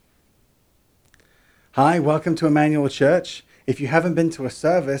Hi, welcome to Emmanuel Church. If you haven't been to a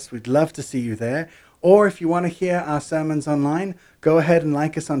service, we'd love to see you there. Or if you want to hear our sermons online, go ahead and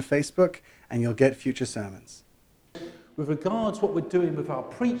like us on Facebook and you'll get future sermons. With regards to what we're doing with our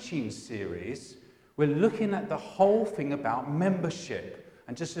preaching series, we're looking at the whole thing about membership.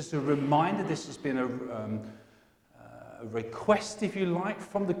 And just as a reminder, this has been a request, if you like,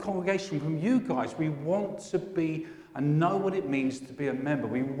 from the congregation, from you guys. We want to be and know what it means to be a member.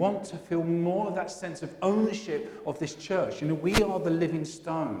 We want to feel more of that sense of ownership of this church. You know, we are the living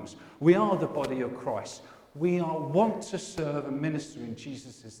stones. We are the body of Christ. We want to serve and minister in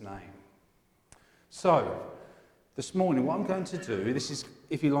Jesus' name. So, this morning, what I'm going to do, this is,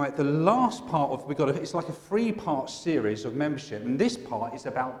 if you like, the last part of, it's like a 3-part series of membership, and this part is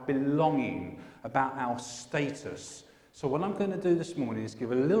about belonging, about our status. So what I'm going to do this morning is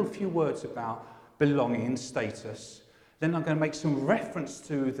give a little few words about belonging, status. Then I'm going to make some reference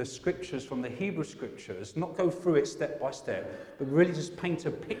to the scriptures from the Hebrew scriptures, not go through it step by step, but really just paint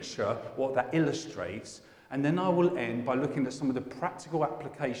a picture what that illustrates. And then I will end by looking at some of the practical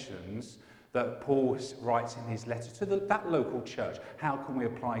applications that Paul writes in his letter to that local church. How can we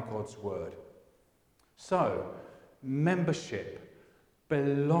apply God's word? So, membership,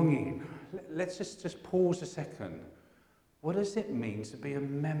 belonging. Let's just pause a second. What does it mean to be a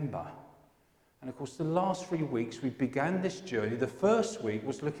member? And of course, the last 3 weeks we began this journey. The first week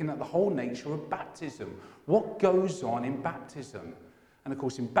was looking at the whole nature of baptism. What goes on in baptism? And of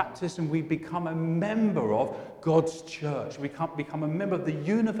course, in baptism, we become a member of God's church. We become a member of the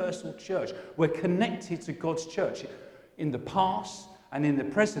universal church. We're connected to God's church in the past and in the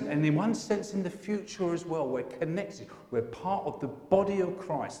present, and in one sense in the future as well. We're connected. We're part of the body of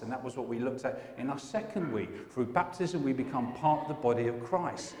Christ, and that was what we looked at in our second week. Through baptism, we become part of the body of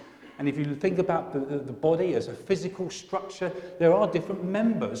Christ. And if you think about the body as a physical structure, there are different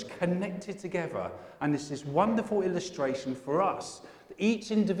members connected together. And it's this wonderful illustration for us. Each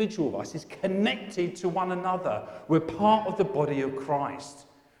individual of us is connected to one another. We're part of the body of Christ.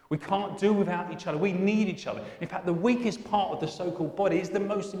 We can't do without each other. We need each other. In fact, the weakest part of the so-called body is the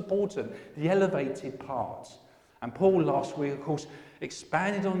most important, the elevated part. And Paul last week, of course,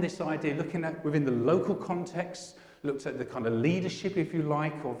 expanded on this idea, looking at within the local context, looked at the kind of leadership, if you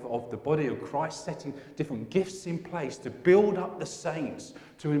like, of the body of Christ, setting different gifts in place to build up the saints,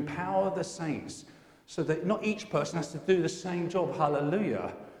 to empower the saints, so that not each person has to do the same job.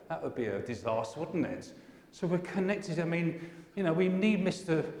 Hallelujah. That would be a disaster, wouldn't it? So we're connected. I mean, you know, we need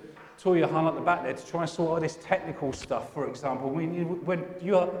Mr. Toya Han at the back there to try and sort all this technical stuff, for example. When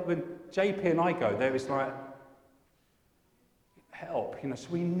JP and I go there, it's like, help, you know, so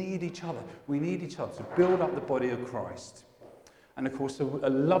we need each other. We need each other to build up the body of Christ. And of course, a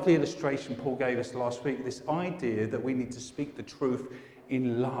lovely illustration Paul gave us last week, this idea that we need to speak the truth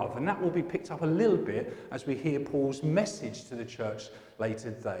in love. And that will be picked up a little bit as we hear Paul's message to the church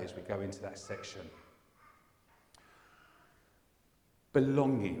later today as we go into that section.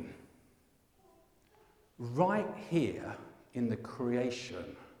 Belonging. Right here in the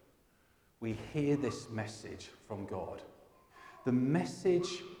creation, we hear this message from God. The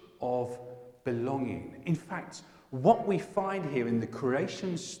message of belonging. In fact, what we find here in the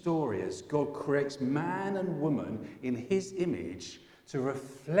creation story as God creates man and woman in his image to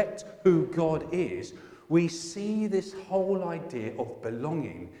reflect who God is, we see this whole idea of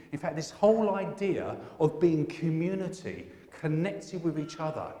belonging. In fact, this whole idea of being community, connected with each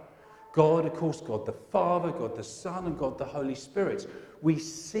other. God, of course, God the Father, God the Son, and God the Holy Spirit. We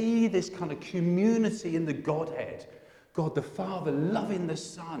see this kind of community in the Godhead. God the Father loving the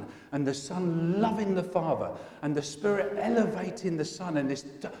Son, and the Son loving the Father, and the Spirit elevating the Son. And this,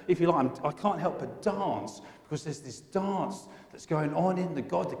 if you like, I can't help but dance, because there's this dance that's going on in the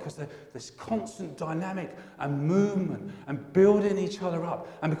God, because there's constant dynamic and movement and building each other up.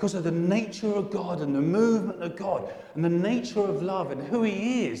 And because of the nature of God and the movement of God and the nature of love and who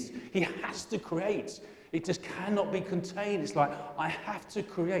he is, he has to create. It just cannot be contained. It's like, I have to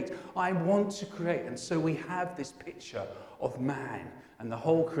create. I want to create. And so we have this picture of man and the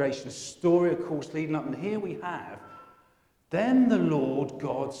whole creation story, of course, leading up. And here we have, then the Lord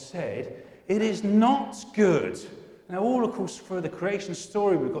God said, it is not good. Now, all, of course, for the creation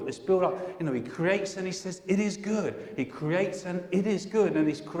story, we've got this build-up. You know, he creates and he says, it is good. He creates and it is good. And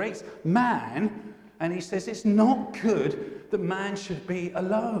he creates man and he says, it's not good that man should be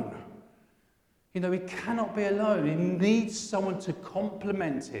alone. You know, he cannot be alone. He needs someone to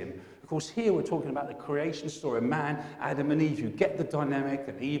complement him. Of course, here we're talking about the creation story. Man, Adam and Eve. You get the dynamic,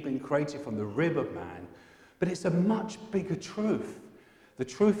 and Eve being created from the rib of man. But it's a much bigger truth. The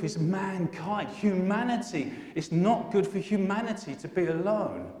truth is mankind, humanity. It's not good for humanity to be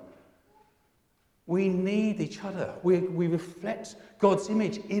alone. We need each other. We reflect God's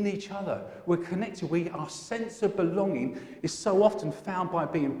image in each other. We're connected. Our sense of belonging is so often found by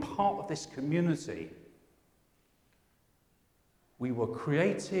being part of this community. We were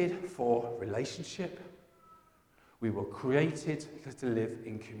created for relationship. We were created to live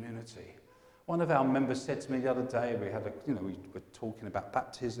in community. One of our members said to me the other day, we were talking about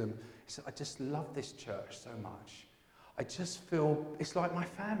baptism. He said, "I just love this church so much. I just feel it's like my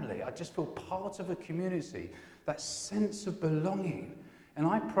family. I just feel part of a community, that sense of belonging." And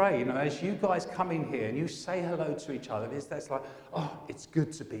I pray, as you guys come in here and you say hello to each other, that's like, oh, it's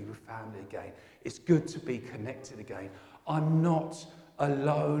good to be with family again. It's good to be connected again. I'm not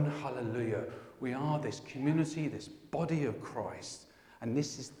alone, hallelujah. We are this community, this body of Christ. And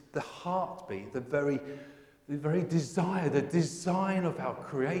this is the heartbeat, the very desire, the design of our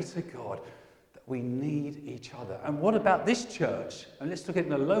Creator God, that we need each other. And what about this church? And let's look at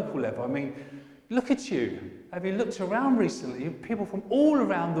it at a local level. I mean, look at you. Have you looked around recently? People from all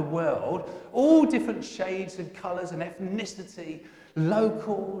around the world, all different shades and colours and ethnicity,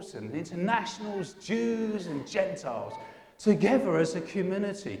 locals and internationals, Jews and Gentiles, together as a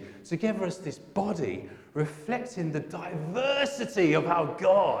community, together as this body, reflecting the diversity of our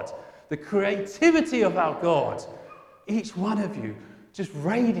God, the creativity of our God. Each one of you just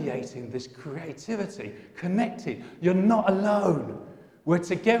radiating this creativity, connected. You're not alone. We're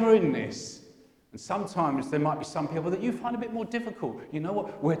together in this. And sometimes there might be some people that you find a bit more difficult. You know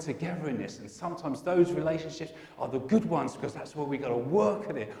what? We're together in this. And sometimes those relationships are the good ones, because that's where we've got to work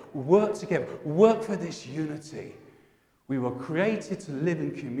at it. Work together. Work for this unity. We were created to live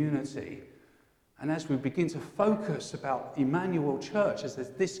in community. And as we begin to focus about Emmanuel Church as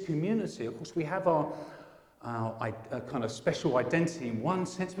this community, of course we have our kind of special identity in one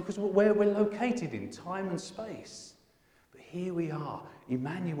sense because of where we're located in time and space. But here we are,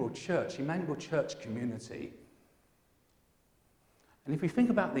 Emmanuel Church community. And if we think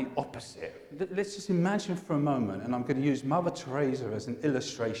about the opposite, let's just imagine for a moment, and I'm going to use Mother Teresa as an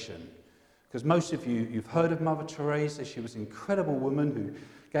illustration, because most of you've heard of Mother Teresa. She was an incredible woman who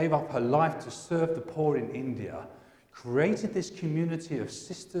gave up her life to serve the poor in India, created this community of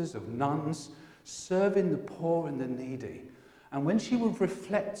sisters, of nuns, serving the poor and the needy. And when she would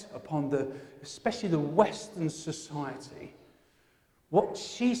reflect upon especially the Western society, what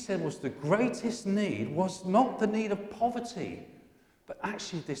she said was the greatest need was not the need of poverty, but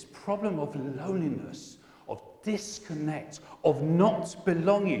actually this problem of loneliness, of disconnect, of not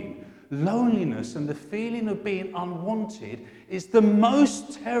belonging. Loneliness and the feeling of being unwanted is the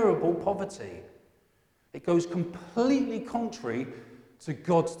most terrible poverty. It goes completely contrary to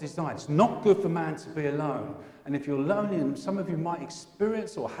God's design. It's not good for man to be alone. And if you're lonely, and some of you might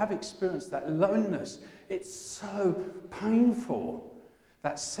experience or have experienced that loneliness, it's so painful.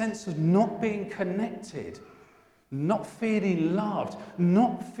 That sense of not being connected, not feeling loved,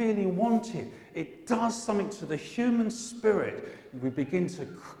 not feeling wanted. It does something to the human spirit. It begins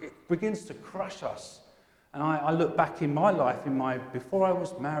to crush us. And I look back in my life, before I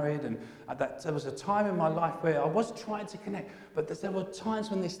was married, and there was a time in my life where I was trying to connect, but there were times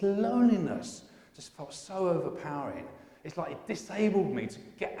when this loneliness just felt so overpowering. It's like it disabled me to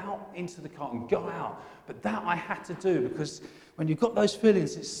get out into the car and go out. But that I had to do, because when you've got those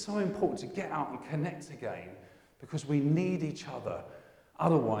feelings, it's so important to get out and connect again, because we need each other.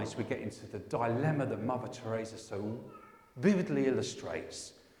 Otherwise, we get into the dilemma that Mother Teresa so vividly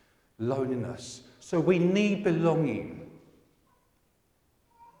illustrates: loneliness. So we need belonging.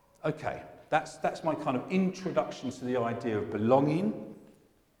 Okay, that's my kind of introduction to the idea of belonging.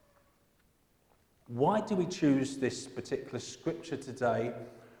 Why do we choose this particular scripture today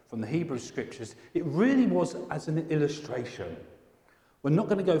from the Hebrew scriptures? It really was as an illustration. We're not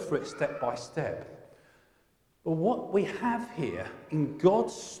going to go through it step by step. But what we have here in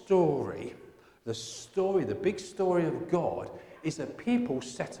God's story, the big story of God, is a people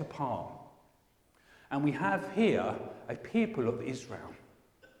set apart. And we have here a people of Israel.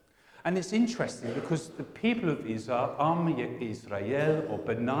 And it's interesting because the people of Israel, Am Israel, or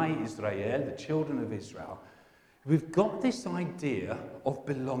B'nai Israel, the children of Israel, we've got this idea of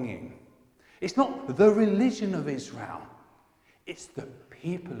belonging. It's not the religion of Israel. It's the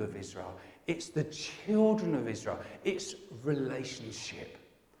people of Israel. It's the children of Israel. It's relationship.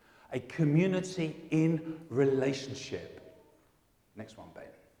 A community in relationship. Next one, Ben.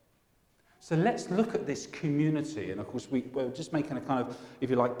 So let's look at this community. And of course, we're just making a kind of,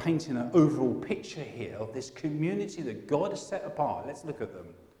 if you like, painting an overall picture here of this community that God has set apart. Let's look at them.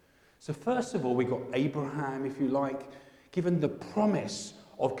 So first of all, we've got Abraham, if you like, given the promise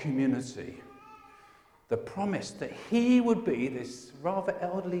of community. The promise that he would be this rather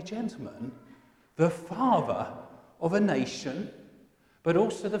elderly gentleman the father of a nation, but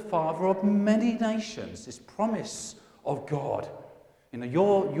also the father of many nations, this promise of God. You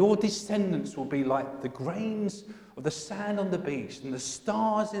know, your descendants will be like the grains of the sand on the beach and the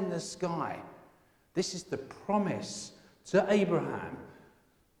stars in the sky. This is the promise to Abraham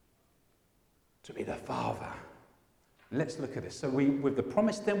to be the father. Let's look at this. So with the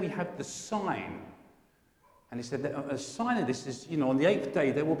promise, then we have the sign. And he said that a sign of this is, on the 8th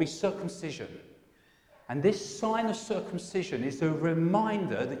day there will be circumcision. And this sign of circumcision is a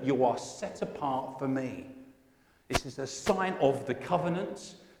reminder that you are set apart for me. This is a sign of the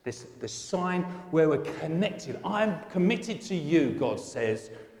covenant, the sign where we're connected. I'm committed to you, God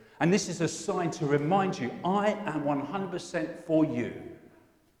says. And this is a sign to remind you, I am 100% for you.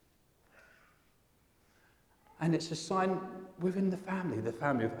 And it's a sign within the family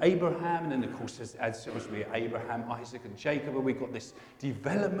of Abraham, and then of course as it was with Abraham, Isaac and Jacob, and we've got this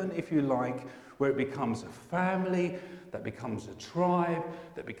development, if you like, where it becomes a family, that becomes a tribe,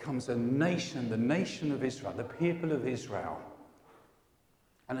 that becomes a nation, the nation of Israel, the people of Israel.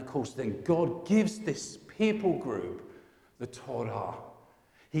 And of course then God gives this people group the Torah.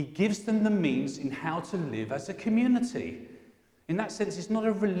 He gives them the means in how to live as a community. In that sense, it's not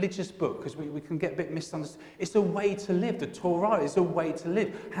a religious book, because we can get a bit misunderstood. It's a way to live. The Torah is a way to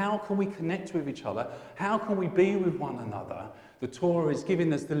live. How can we connect with each other? How can we be with one another? The Torah is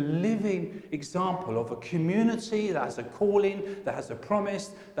giving us the living example of a community that has a calling, that has a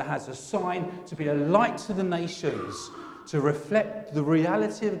promise, that has a sign to be a light to the nations, to reflect the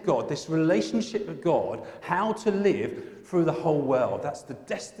reality of God, this relationship with God, how to live through the whole world. That's the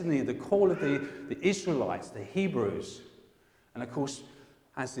destiny, the call of the Israelites, the Hebrews. And of course,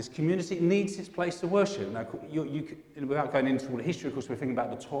 as this community, it needs its place of worship. Now, without going into all the history, of course, we're thinking about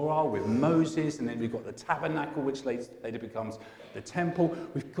the Torah with Moses, and then we've got the tabernacle, which later becomes the temple.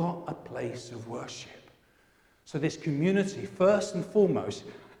 We've got a place of worship. So this community, first and foremost,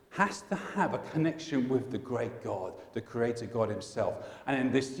 has to have a connection with the great God, the Creator God himself. And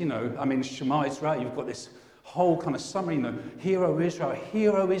in this, Shema Israel, you've got this whole kind of summary, Hear, O Israel,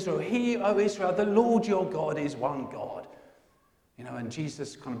 hear, O Israel, hear, O Israel, the Lord your God is one God. And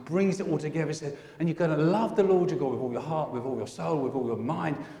Jesus kind of brings it all together. He said, and you're going to love the Lord your God with all your heart, with all your soul, with all your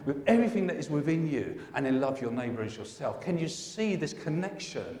mind, with everything that is within you, and then love your neighbour as yourself. Can you see this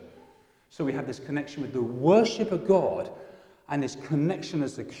connection? So we have this connection with the worship of God, and this connection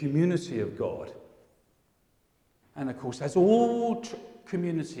as the community of God. And of course, as all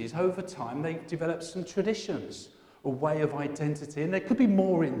communities over time, they develop some traditions, a way of identity, and there could be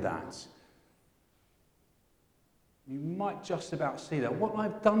more in that. You might just about see that. What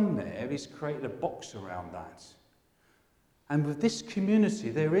I've done there is created a box around that. And with this community,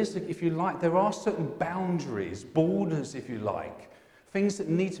 there is, if you like, there are certain boundaries, borders, if you like, things that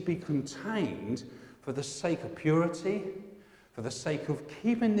need to be contained for the sake of purity, for the sake of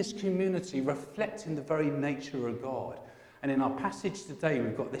keeping this community reflecting the very nature of God. And in our passage today,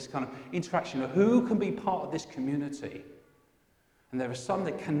 we've got this kind of interaction of who can be part of this community. And there are some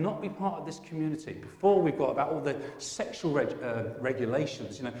that cannot be part of this community. Before, we've got about all the sexual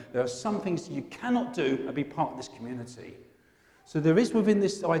regulations. There are some things you cannot do and be part of this community. So there is within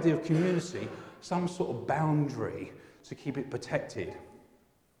this idea of community some sort of boundary to keep it protected.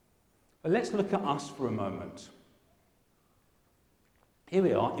 But let's look at us for a moment. Here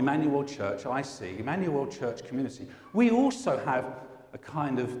we are, Emmanuel Church, IC, Emmanuel Church community. We also have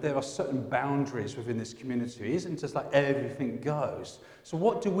there are certain boundaries within this community. It isn't just like everything goes. So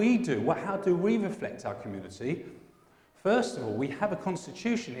what do we do? How do we reflect our community? First of all, we have a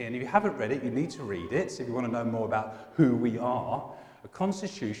constitution here, and if you haven't read it, you need to read it. So if you want to know more about who we are, a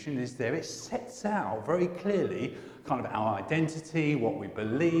constitution is there. It sets out very clearly kind of our identity, what we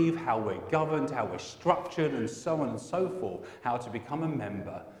believe, how we're governed, how we're structured, and so on and so forth, how to become a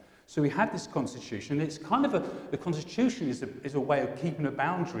member. So we have this constitution. It's kind of the constitution is a way of keeping a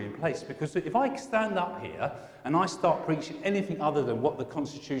boundary in place, because if I stand up here and I start preaching anything other than what the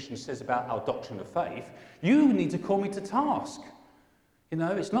constitution says about our doctrine of faith, you need to call me to task.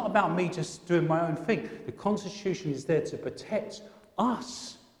 It's not about me just doing my own thing. The constitution is there to protect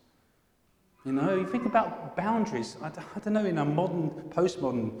us. You think about boundaries. I don't know, in our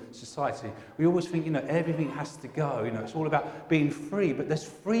postmodern society, we always think, everything has to go. It's all about being free, but there's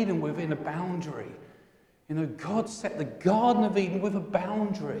freedom within a boundary. God set the Garden of Eden with a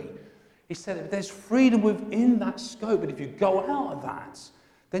boundary. He said that there's freedom within that scope, but if you go out of that,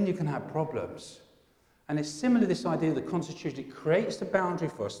 then you can have problems. And it's similar to this idea of the Constitution. It creates the boundary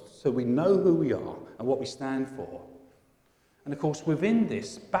for us so we know who we are and what we stand for. And of course, within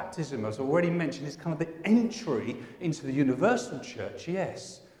this, baptism, as I already mentioned, is kind of the entry into the universal church,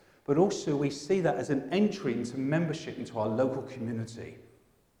 yes. but also we see that as an entry into membership into our local community.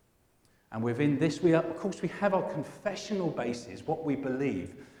 And within this, of course, we have our confessional basis, what we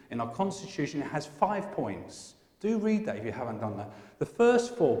believe. In our constitution, it has 5 points. Do read that if you haven't done that. The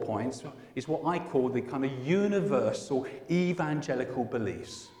first 4 points is what I call the kind of universal evangelical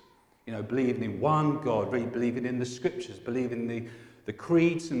beliefs. You know, believing in one God, believing in the scriptures, believing in the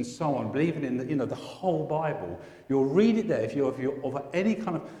creeds and so on, believing in the whole Bible. You'll read it there if you're of any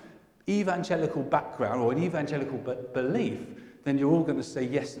kind of evangelical background or an evangelical belief, then you're all going to say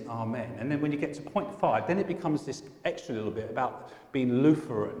yes and amen. And then when you get to point 5, then it becomes this extra little bit about being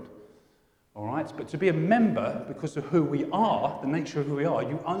Lutheran. All right? But to be a member, because of who we are, the nature of who we are,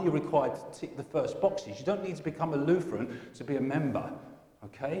 you're only required to tick the first boxes. You don't need to become a Lutheran to be a member.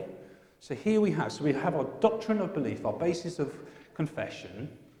 Okay? So here we have our doctrine of belief, our basis of confession.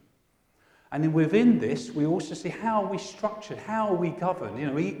 And then within this, we also see how we structured, how we govern. You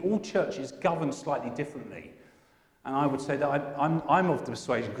know, all churches govern slightly differently. And I would say that I'm of the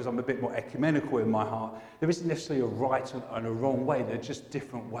persuasion, because I'm a bit more ecumenical in my heart, there isn't necessarily a right and a wrong way. They're just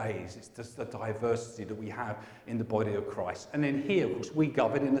different ways. It's just the diversity that we have in the body of Christ. And then here, of course, we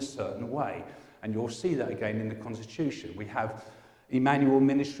govern in a certain way. And you'll see that again in the Constitution. We have Emmanuel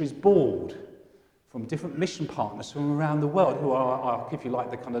Ministries Board from different mission partners from around the world who are, if you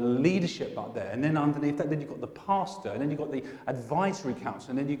like, the kind of leadership up there. And then underneath that, then you've got the pastor, and then you've got the advisory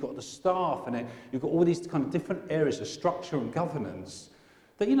council, and then you've got the staff, and then you've got all these kind of different areas of structure and governance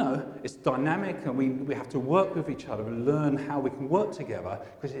that, you know, it's dynamic, and we have to work with each other and learn how we can work together,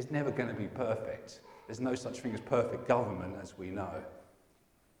 because it's never going to be perfect. There's no such thing as perfect government, as we know.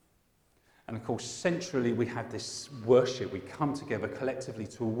 And of course, centrally, we have this worship. We come together collectively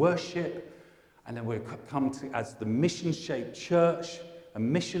to worship. And then we come to, as the mission-shaped church, a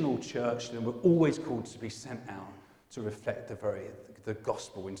missional church, then we're always called to be sent out to reflect the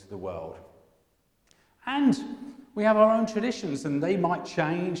gospel into the world. And we have our own traditions, and they might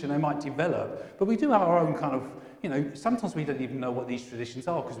change and they might develop, but we do have our own kind of, you know, sometimes we don't even know what these traditions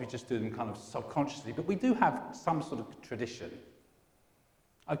are because we just do them kind of subconsciously, but we do have some sort of tradition.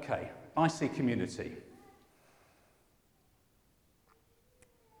 Okay, I see community.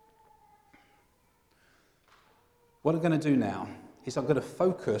 What I'm going to do now is I'm going to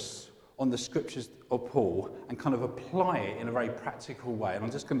focus on the scriptures of Paul and kind of apply it in a very practical way. And I'm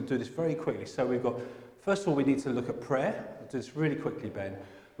just going to do this very quickly. So we've got, first of all, we need to look at prayer. I'll do this really quickly, Ben.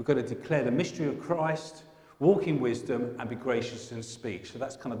 We've got to declare the mystery of Christ, walk in wisdom, and be gracious in speech. So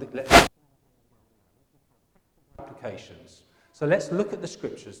that's kind of the applications. So let's look at the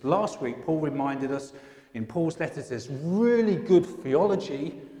scriptures. Last week, Paul reminded us in Paul's letters there's really good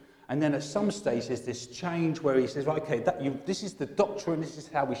theology. And then at some stage, there's this change where he says, right, okay, this is the doctrine, this is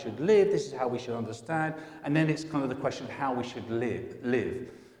how we should live, this is how we should understand. And then it's kind of the question of how we should live.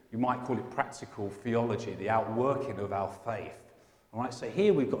 You might call it practical theology, the outworking of our faith. All right, so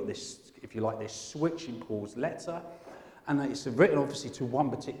here we've got this, if you like, this switch in Paul's letter. And it's written, obviously, to one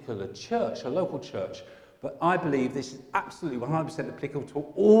particular church, a local church. But I believe this is absolutely 100% applicable to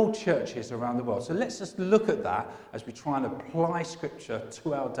all churches around the world. So let's just look at that as we try and apply Scripture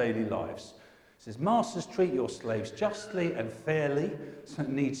to our daily lives. It says, masters, treat your slaves justly and fairly. So it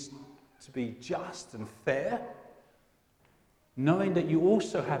needs to be just and fair. Knowing that you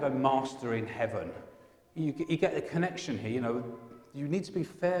also have a master in heaven. You get the connection here, you know. You need to be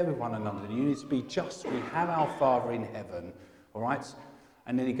fair with one another. You need to be just. We have our Father in heaven. All right?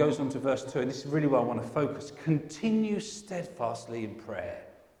 And then he goes on to verse 2, and this is really where I want to focus. Continue steadfastly in prayer.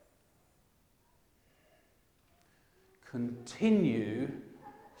 Continue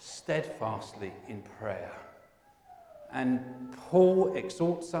steadfastly in prayer. And Paul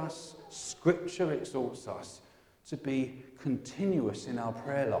exhorts us, Scripture exhorts us to be continuous in our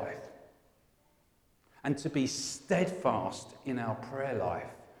prayer life. And to be steadfast in our prayer life.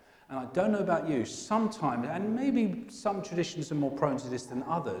 And I don't know about you, sometimes, and maybe some traditions are more prone to this than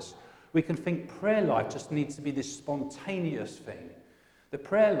others, we can think prayer life just needs to be this spontaneous thing. The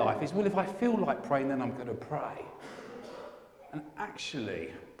prayer life is, well, if I feel like praying, then I'm going to pray. And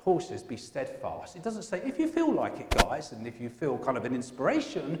actually, Paul says, be steadfast. It doesn't say, if you feel like it, guys, and if you feel kind of an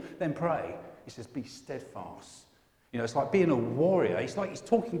inspiration, then pray. He says, be steadfast. You know, it's like being a warrior. It's like he's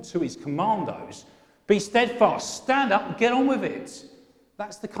talking to his commandos. Be steadfast, stand up and get on with it.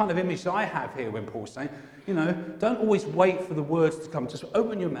 That's the kind of image I have here when Paul's saying, you know, don't always wait for the words to come. Just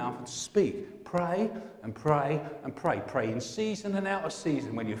open your mouth and speak. Pray and pray and pray. Pray in season and out of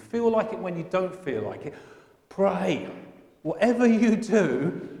season. When you feel like it, when you don't feel like it. Pray. Whatever you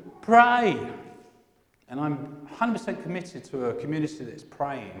do, pray. And I'm 100% committed to a community that's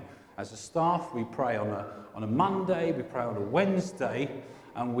praying. As a staff, we pray on a Monday, we pray on a Wednesday,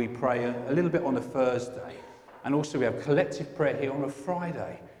 and we pray a little bit on a Thursday. And also we have collective prayer here on a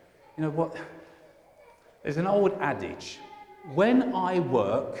Friday. You know what? There's an old adage. When I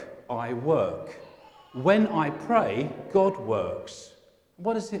work, I work. When I pray, God works.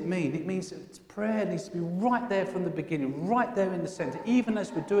 What does it mean? It means that prayer needs to be right there from the beginning, right there in the centre. Even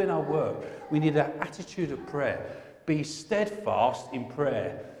as we're doing our work, we need an attitude of prayer. Be steadfast in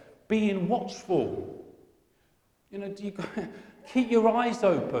prayer. Being watchful. You know, keep your eyes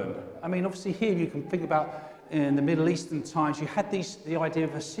open. I mean, obviously here you can think about in the Middle Eastern times, you had the idea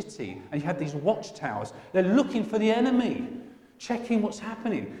of a city, and you had these watchtowers. They're looking for the enemy, checking what's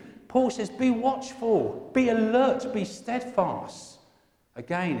happening. Paul says, be watchful, be alert, be steadfast.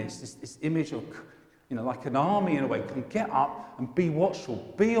 Again, it's this image of, you know, like an army in a way. Can get up and be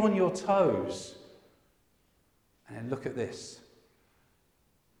watchful, be on your toes. And then look at this.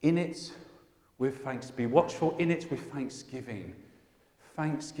 In it with thanks, be watchful in it with thanksgiving.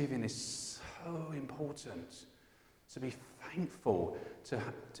 Thanksgiving is so important. To be thankful,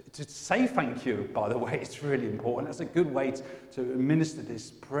 to say thank you, by the way, it's really important. That's a good way to administer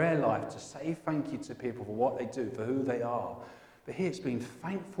this prayer life, to say thank you to people for what they do, for who they are. But here it's being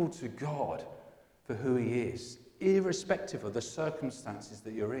thankful to God for who he is, irrespective of the circumstances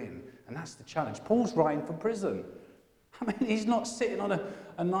that you're in. And that's the challenge. Paul's writing from prison. I mean, he's not sitting on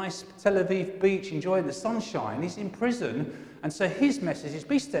a nice Tel Aviv beach enjoying the sunshine. He's in prison. And so his message is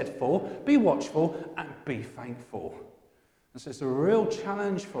be steadfast, be watchful, and be thankful. And so it's a real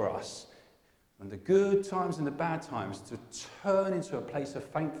challenge for us, in the good times and the bad times, to turn into a place of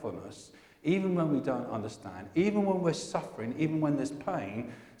thankfulness, even when we don't understand, even when we're suffering, even when there's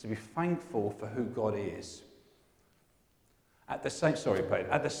pain, to be thankful for who God is. At the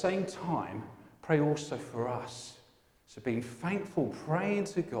same time, pray also for us. So being thankful, praying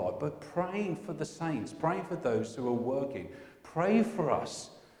to God, but praying for the saints, praying for those who are working. Pray for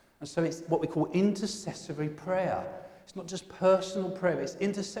us. And so it's what we call intercessory prayer. It's not just personal prayer, it's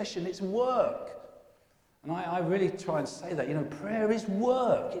intercession, it's work. And I really try and say that, you know, prayer is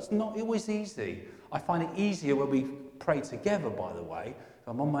work. It's not always easy. I find it easier when we pray together, by the way. If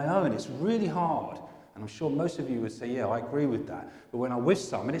I'm on my own, it's really hard. And I'm sure most of you would say, yeah, I agree with that. But when I'm with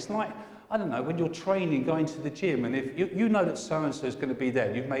someone, it's like, I don't know, when you're training, going to the gym, and if you know that so-and-so is going to be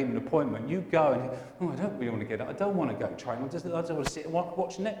there, you've made an appointment, you go and, I don't really want to get up, I don't want to go train, I just want to sit and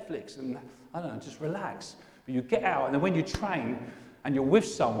watch Netflix and, I don't know, just relax. But you get out, and then when you train and you're with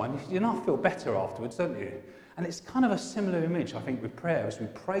someone, you now feel better afterwards, don't you? And it's kind of a similar image, I think, with prayer, as we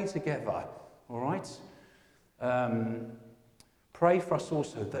pray together, all right? Pray for us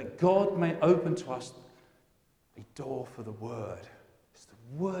also that God may open to us a door for the word. It's the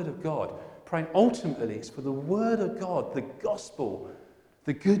word of God. Praying ultimately, it's for the word of God, the gospel,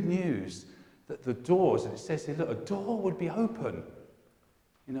 the good news, that the doors, and it says here, look, a door would be open.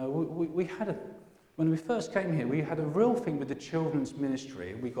 You know, we had when we first came here, we had a real thing with the children's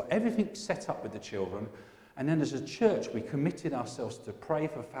ministry. We got everything set up with the children, and then as a church, we committed ourselves to pray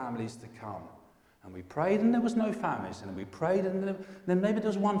for families to come. And we prayed, and there was no families, and we prayed, and then maybe there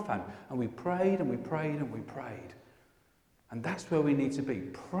was one family, and we prayed, and we prayed, and we prayed. And that's where we need to be,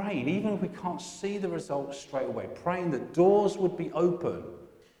 praying, even if we can't see the results straight away, praying that doors would be open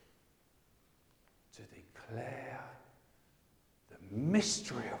to declare the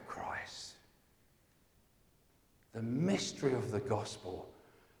mystery of Christ, the mystery of the gospel.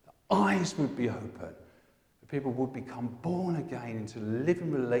 The eyes would be open. The people would become born again into a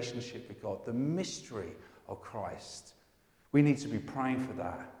living relationship with God, the mystery of Christ. We need to be praying for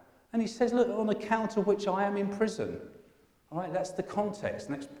that. And he says, look, on account of which I am in prison. All right, that's the context.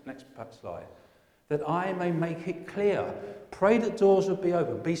 Next slide. That I may make it clear. Pray that doors would be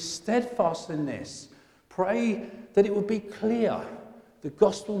open. Be steadfast in this. Pray that it would be clear. The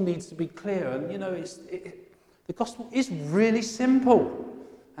gospel needs to be clear. And, you know, the gospel is really simple.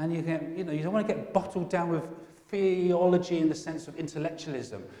 And you don't want to get bottled down with theology in the sense of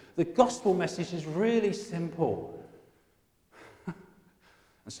intellectualism. The gospel message is really simple.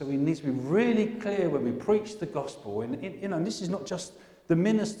 And so we need to be really clear when we preach the gospel. And this is not just the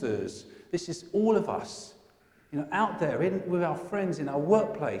ministers. This is all of us, out there with our friends in our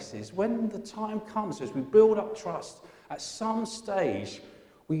workplaces. When the time comes, as we build up trust, at some stage,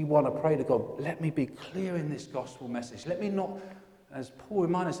 we want to pray to God, let me be clear in this gospel message. Let me not, as Paul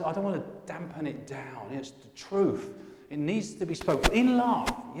reminded us, I don't want to dampen it down. It's the truth. It needs to be spoken. In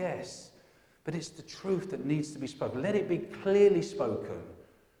love, yes. But it's the truth that needs to be spoken. Let it be clearly spoken.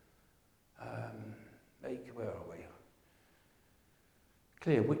 Where are we?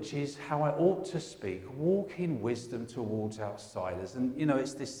 Clear, which is how I ought to speak. Walk in wisdom towards outsiders. And,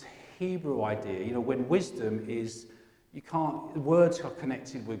 it's this Hebrew idea, when wisdom is You can't, words are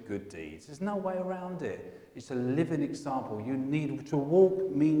connected with good deeds. There's no way around it. It's a living example. You need to walk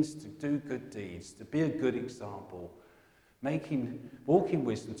means to do good deeds, to be a good example. Walking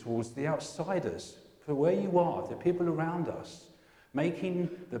wisdom towards the outsiders, for where you are, the people around us. Making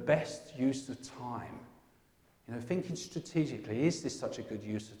the best use of time. Thinking strategically, is this such a good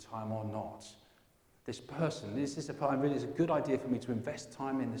use of time or not? This person, is this a good idea for me to invest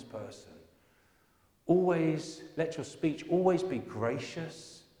time in this person? Always, let your speech always be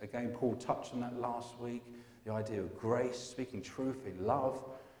gracious. Again, Paul touched on that last week. The idea of grace, speaking truth in love.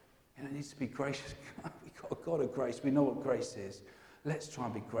 It needs to be gracious. We've got a God of grace. We know what grace is. Let's try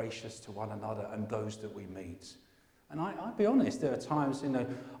and be gracious to one another and those that we meet. And I'll be honest, there are times,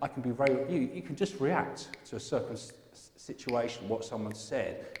 I can be you can just react to a certain situation, what someone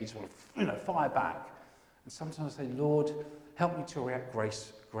said. You just want to, fire back. And sometimes I say, Lord, help me to react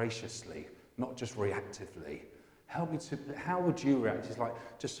graciously, not just reactively. Help me to, how would you react? It's like,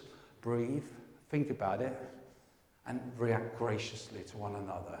 just breathe, think about it, and react graciously to one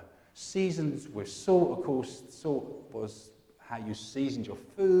another. Seasoned with salt, of course, salt was how you seasoned your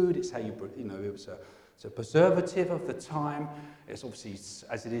food. It's how you, it was it's a preservative of the time. It's obviously,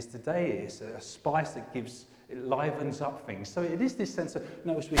 as it is today, it's a spice that it livens up things. So it is this sense of,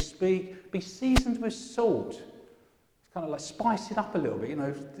 as we speak, be seasoned with salt. It's kind of like spice it up a little bit,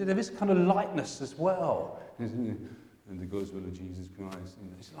 there is kind of lightness as well. And the gospel of Jesus Christ,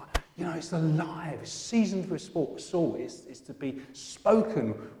 it's like, it's alive, it's seasoned with salt. It's to be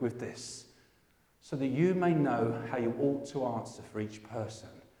spoken with this, so that you may know how you ought to answer for each person.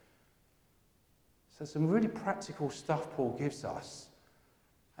 So some really practical stuff Paul gives us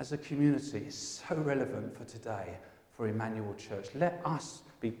as a community is so relevant for today, for Emmanuel Church. Let us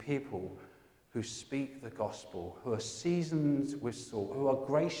be people who speak the gospel, who are seasoned with salt, who are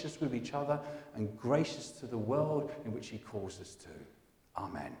gracious with each other and gracious to the world in which he calls us to.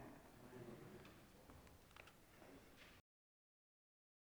 Amen.